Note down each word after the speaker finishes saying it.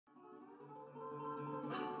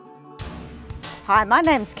Hi, my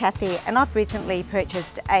name's Kathy and I've recently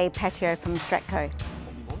purchased a patio from Stratco.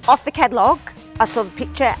 Off the catalogue, I saw the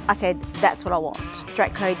picture, I said, that's what I want.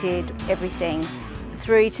 Stratco did everything,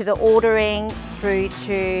 through to the ordering, through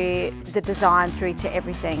to the design, through to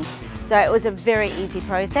everything. So it was a very easy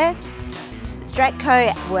process.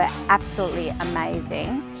 Stratco were absolutely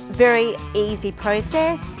amazing. Very easy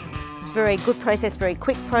process, very good process, very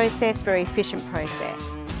quick process, very efficient process.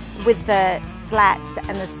 With the slats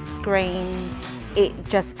and the screens, it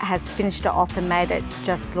just has finished it off and made it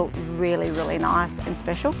just look really, really nice and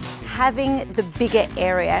special. Having the bigger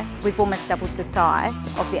area, we've almost doubled the size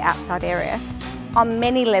of the outside area. On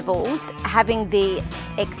many levels, having the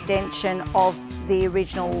extension of the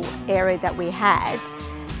original area that we had,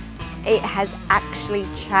 it has actually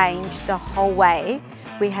changed the whole way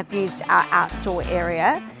we have used our outdoor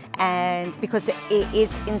area. And because it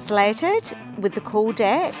is insulated with the cool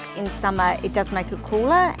deck, in summer it does make it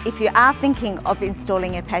cooler. If you are thinking of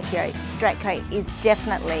installing a patio, Stratco is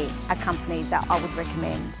definitely a company that I would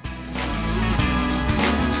recommend.